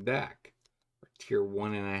 1 deck. Or tier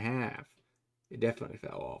 1.5. It definitely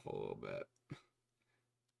fell off a little bit.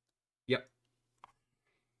 Yep.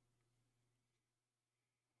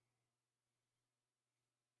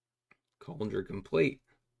 Cauldron complete.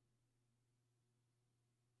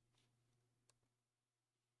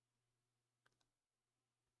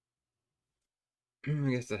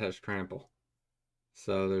 I guess it has trample.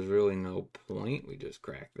 So there's really no point. We just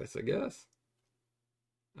crack this, I guess.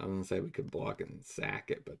 I was going to say we could block and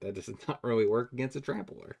sack it, but that does not really work against a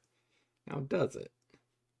trampler. Now does it?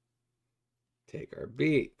 Take our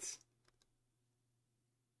beats.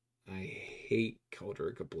 I hate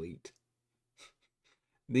Cauldron complete.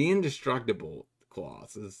 The indestructible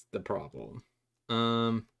clause is the problem.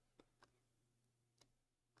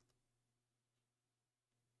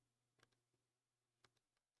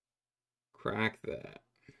 Crack that.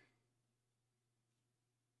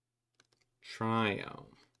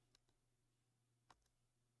 Triome.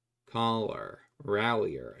 Collar.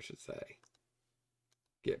 Rallier, I should say.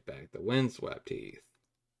 Get back the Windswept Teeth.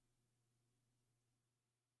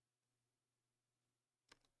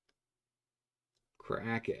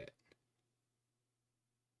 Crack it.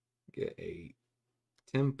 Get a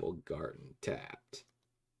Temple Garden tapped.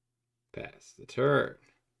 Pass the turn.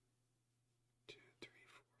 2, 3,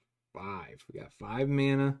 4, 5. We got 5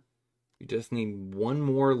 mana. We just need one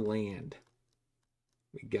more land.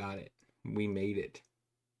 We got it. We made it.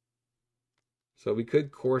 So we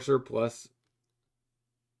could Courser plus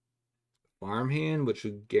Farmhand, which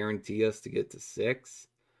would guarantee us to get to 6.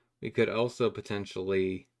 We could also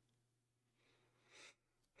potentially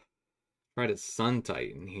try to Sun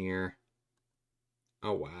Titan here.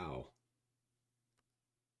 Oh, wow.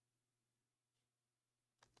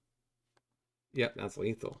 Yep, that's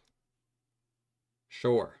lethal.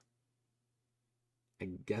 Sure. I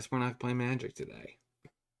guess we're not playing Magic today.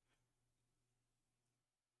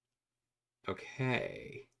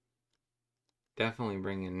 Okay. Definitely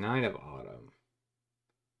bring in Night of Autumn.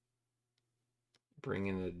 Bring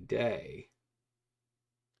in a Day.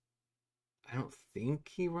 I don't think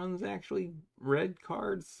he runs actually red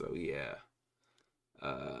cards, so yeah.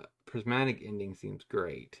 Prismatic Ending seems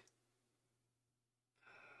great.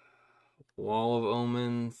 Wall of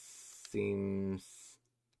Omens seems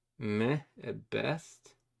meh at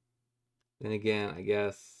best. Then again, I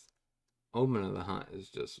guess Omen of the Hunt is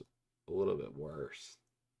just a little bit worse.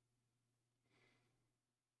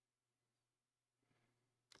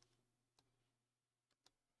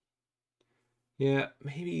 Yeah,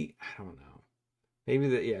 maybe, I don't know. Maybe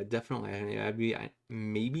that, yeah, definitely.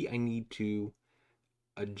 Maybe I need to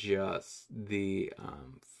adjust the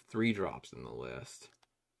 3 drops in the list.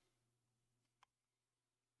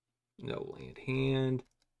 No land hand.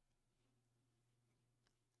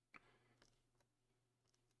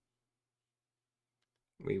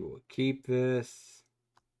 We will keep this.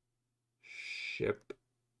 Ship.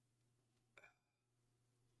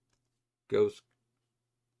 Ghost.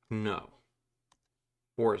 No.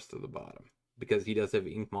 Forest to the bottom. Because he does have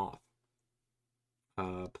Ink Moth.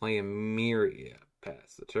 Play Emeria.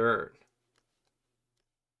 Pass the turn.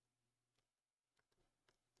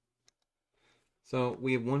 So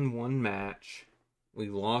we have won one match. We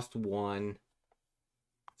lost one.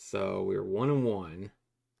 So we were 1-1.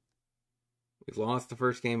 We lost the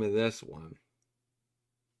first game of this one.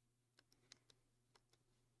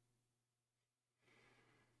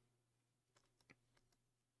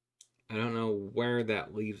 I don't know where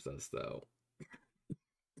that leaves us, though.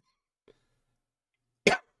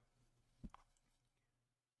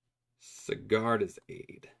 Sigarda's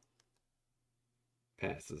aid.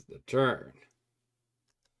 Passes the turn.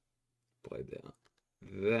 Play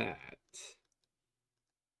that.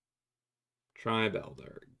 Tribe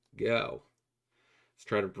Elder. Go. Let's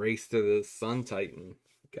try to race to the Sun Titan.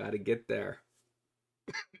 Gotta get there.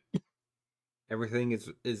 Everything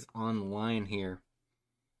is online here.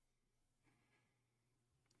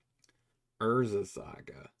 Urza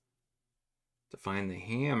Saga. To find the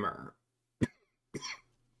hammer.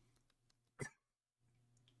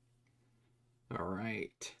 All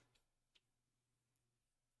right.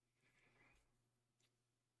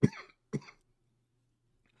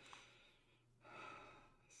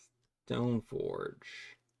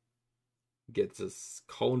 Stoneforge gets us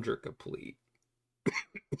Cauldron complete.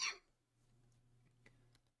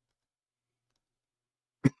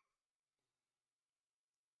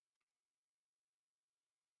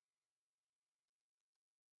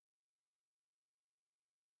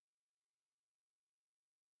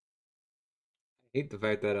 I hate the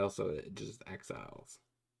fact that also it just exiles.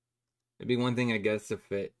 It'd be one thing, I guess,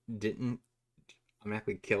 if it didn't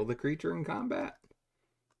automatically kill the creature in combat.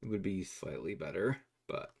 It would be slightly better,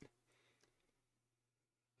 but...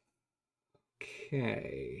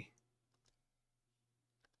 Okay.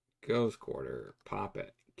 Ghost Quarter. Pop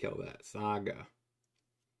it. Kill that Saga.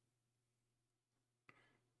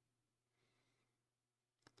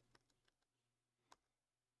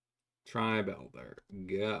 Tribe Elder.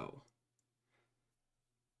 Go.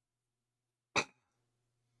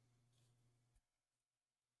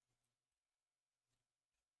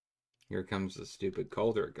 Here comes the stupid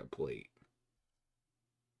Cauldron complete.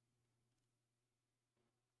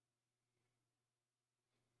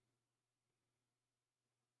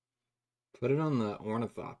 Put it on the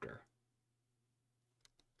Ornithopter.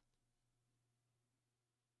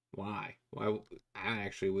 Why? Why? I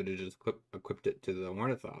actually would have just equipped it to the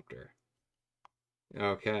Ornithopter.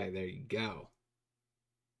 Okay, there you go.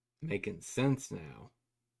 Making sense now.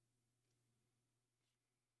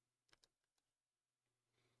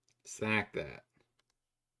 Sack that.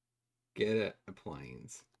 Get it, a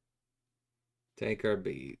planes. Take our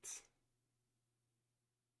beats.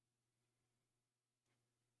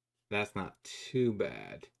 That's not too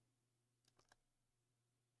bad.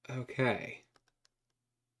 Okay.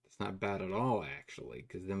 That's not bad at all, actually,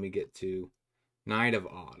 because then we get to Night of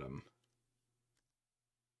Autumn.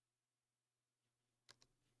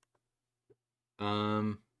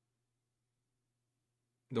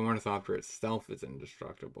 The Ornithopter itself is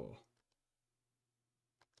indestructible.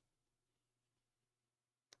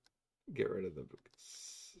 Get rid of the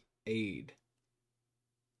aid.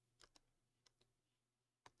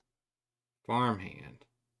 Farmhand.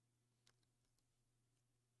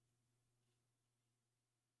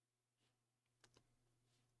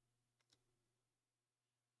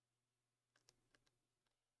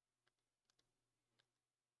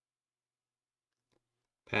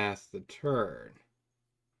 Pass the turn.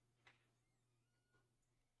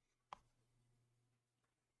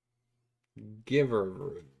 Giver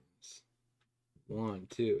runes. 1,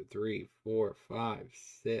 2, 3, 4, 5,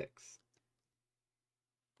 6.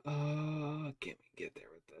 Can we get there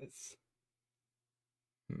with this?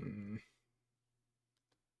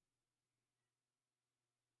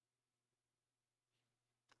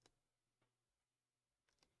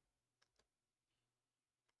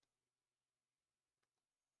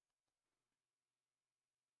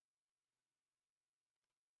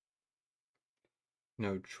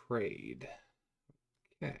 No trade.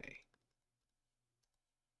 Okay.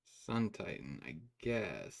 Sun Titan, I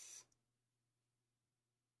guess.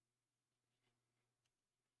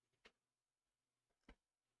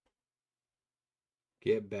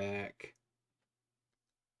 Get back.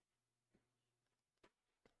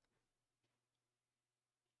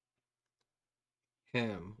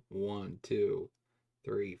 Him. 1, 2,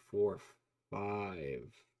 3, 4, 5.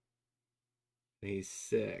 He's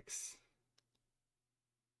 6.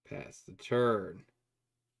 Pass the turn.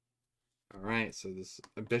 Alright, so this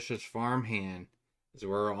ambitious farmhand is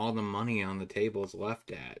where all the money on the table is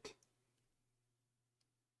left at.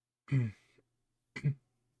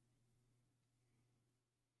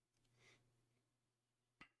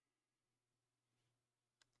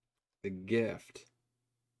 the gift.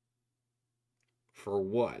 For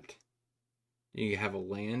what? You have a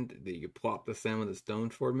land that you plop this in with a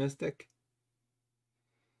Stoneforge Mystic?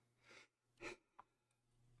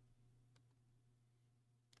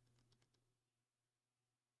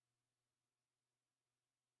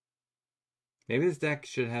 Maybe this deck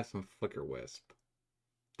should have some Flicker Wisp.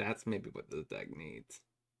 That's maybe what this deck needs.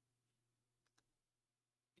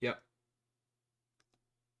 Yep.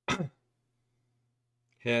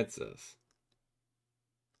 Hits us.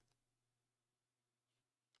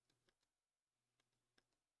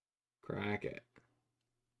 Crack it.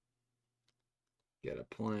 Get a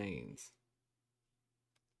Plains.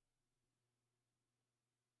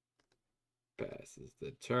 Passes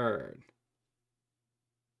the turn.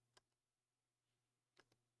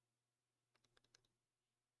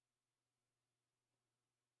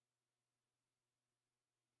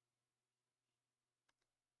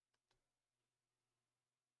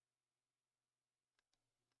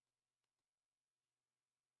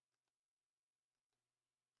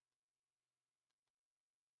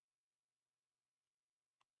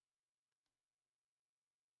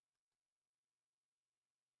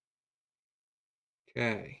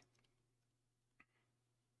 Okay.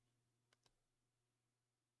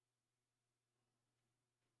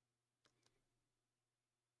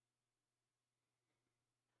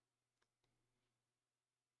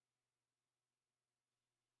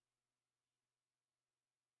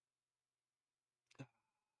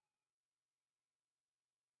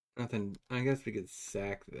 Nothing. I guess we could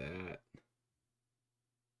sack that.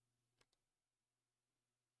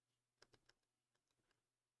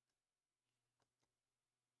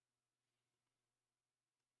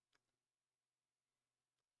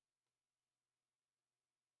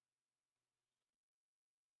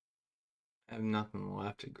 I have nothing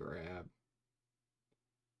left to grab.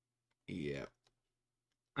 Yep.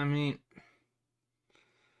 I mean,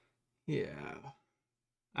 yeah.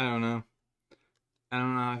 I don't know. I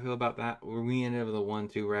don't know how I feel about that. We ended up with a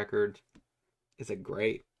 1-2 record. Is it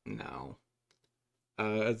great? No.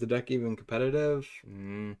 Is the deck even competitive?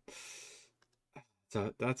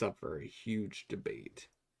 So that's up for a huge debate.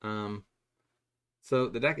 So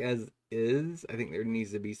the deck as is, I think there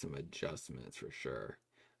needs to be some adjustments for sure.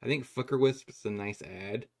 I think Flicker Wisp is a nice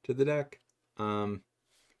add to the deck.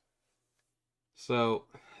 So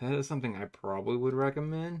that is something I probably would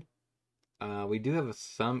recommend. We do have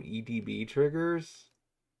some EDB triggers,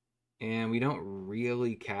 and we don't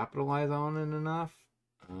really capitalize on it enough.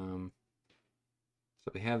 So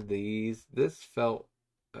we have these. This felt,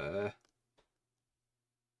 and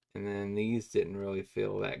then these didn't really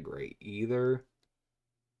feel that great either.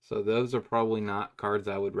 So those are probably not cards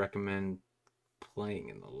I would recommend playing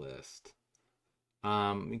in the list.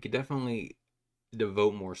 We could definitely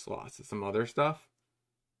devote more slots to some other stuff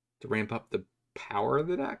to ramp up the power of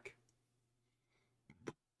the deck.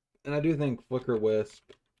 And I do think Flicker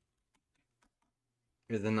Wisp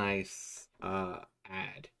is a nice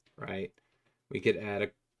add, right? We could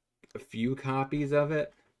add a few copies of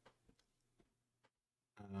it.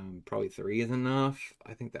 Probably 3 is enough.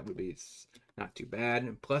 I think that would be not too bad.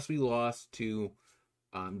 And plus, we lost to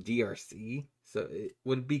DRC, so it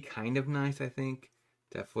would be kind of nice, I think,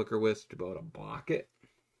 to have Flicker Wisp to be able to block it.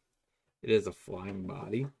 It is a flying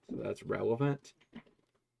body, so that's relevant.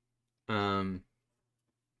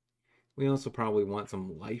 We also probably want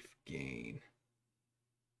some life gain.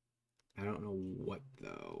 I don't know what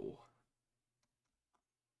though.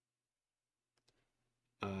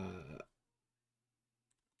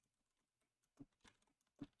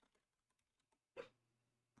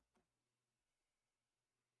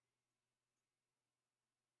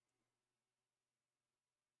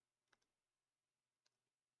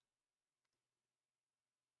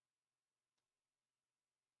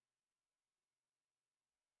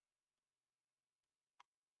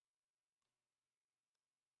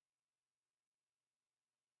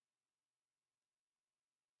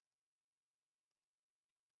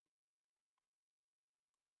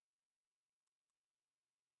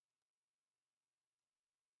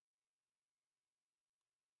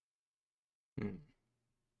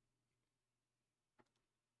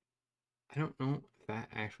 I don't know if that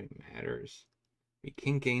actually matters. We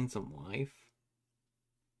can gain some life.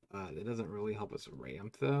 That doesn't really help us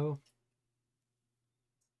ramp though.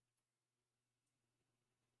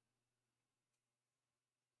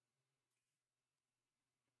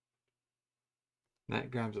 That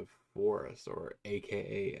grabs a forest, or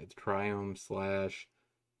aka a triome slash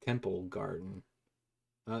temple garden.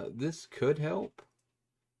 This could help.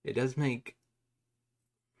 It does make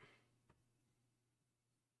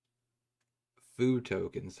food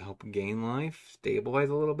tokens help gain life, stabilize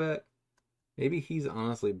a little bit. Maybe he's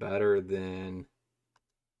honestly better than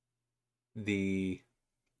the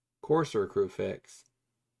Courser Crew fix.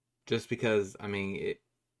 Just because, I mean,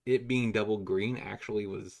 it being double green actually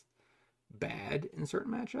was bad in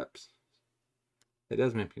certain matchups. It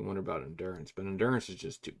does make me wonder about Endurance, but Endurance is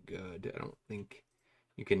just too good. I don't think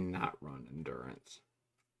you can not run Endurance.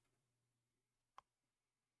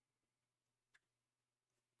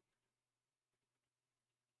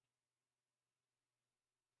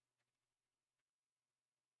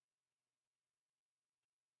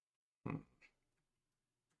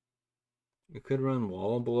 You could run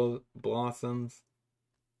Wall Blossoms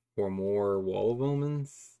or more Wall of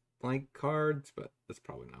Omens like cards, but that's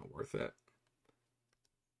probably not worth it.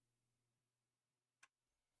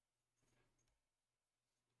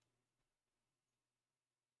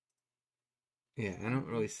 Yeah, I don't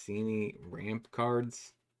really see any ramp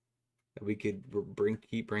cards that we could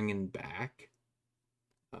keep bringing back.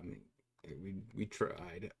 I mean, we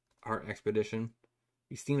tried Art Expedition.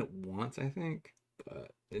 We've seen it once, I think,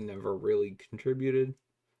 but it never really contributed.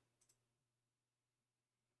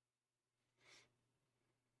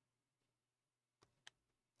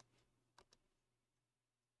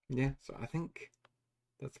 Yeah, so I think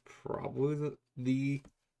that's probably the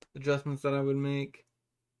adjustments that I would make.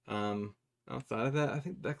 Outside of that, I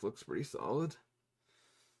think the deck looks pretty solid.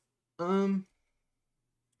 I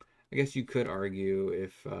guess you could argue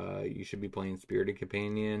if you should be playing Spirited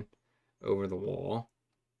Companion over the wall.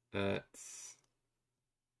 That's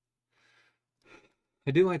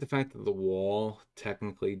I do like the fact that the wall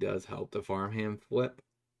technically does help the farmhand flip.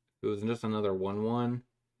 If it was just another 1/1,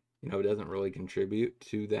 it doesn't really contribute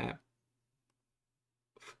to that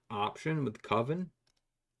option with Coven.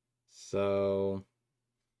 So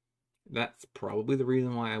that's probably the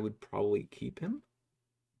reason why I would probably keep him.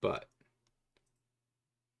 But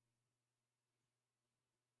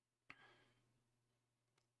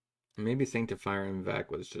maybe Sanctifier and Vec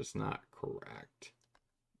was just not correct.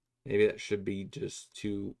 Maybe that should be just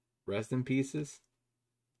 2 rest in pieces.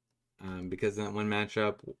 Because in that one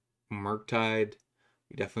matchup, Murktide,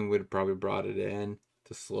 we definitely would have probably brought it in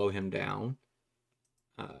to slow him down.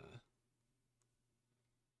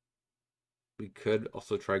 We could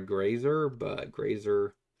also try Grazer, but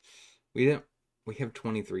Grazer, we have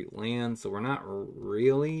 23 lands, so we're not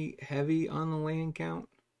really heavy on the land count.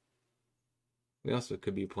 We also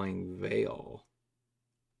could be playing Veil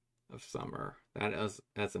of Summer.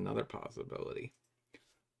 That's another possibility.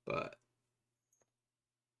 But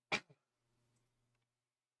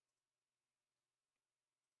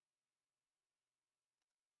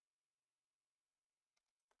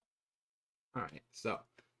all right, so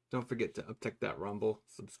don't forget to uptick that rumble,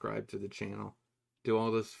 subscribe to the channel, do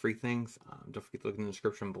all those free things. Don't forget to look in the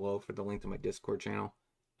description below for the link to my Discord channel.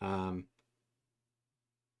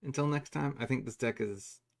 Until next time, I think this deck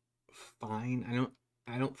is fine.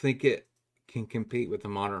 I don't think it can compete with the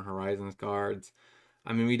Modern Horizons cards.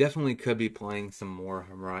 I mean, we definitely could be playing some more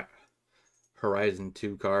Horizon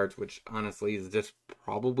 2 cards, which honestly is just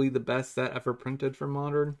probably the best set ever printed for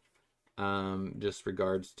Modern. Just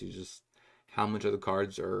regards to just how much of the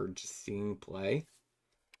cards are just seeing play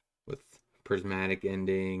with Prismatic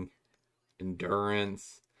Ending,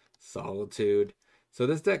 Endurance, Solitude. So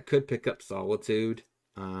this deck could pick up Solitude.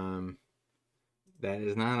 That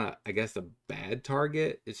is not I guess a bad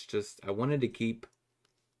target. It's just I wanted to keep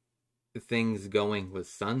things going with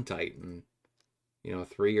Sun Titan,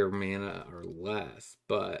 3 or mana or less.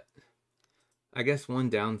 But I guess one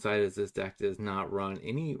downside is this deck does not run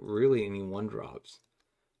any 1-drops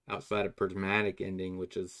outside of Prismatic Ending,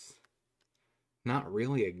 which is not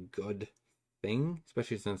really a good thing,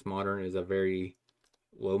 especially since Modern is a very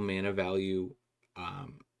low mana value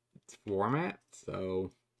format.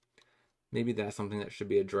 So maybe that's something that should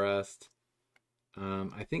be addressed.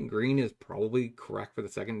 I think green is probably correct for the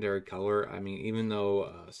secondary color. I mean, even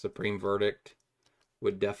though Supreme Verdict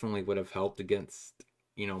would have helped against,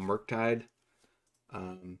 Murktide.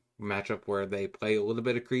 Matchup where they play a little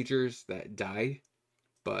bit of creatures that die,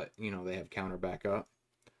 but, they have counter backup.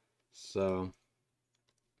 So,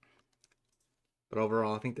 but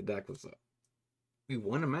overall, I think the deck was we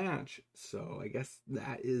won a match, so I guess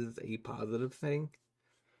that is a positive thing.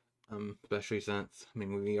 Especially since,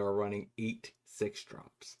 we are running 8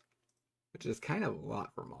 6-drops, which is kind of a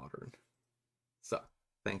lot for Modern. So,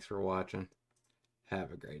 thanks for watching.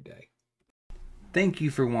 Have a great day. Thank you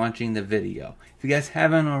for watching the video. If you guys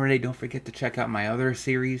haven't already, don't forget to check out my other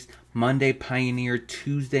series, Monday Pioneer,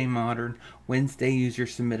 Tuesday Modern, Wednesday User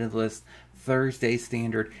Submitted List, Thursday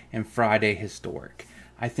Standard, and Friday Historic.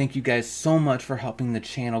 I thank you guys so much for helping the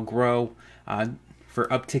channel grow. for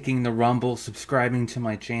upticking the Rumble, subscribing to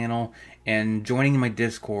my channel, and joining my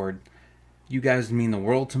Discord. You guys mean the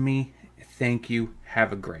world to me. Thank you.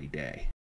 Have a great day.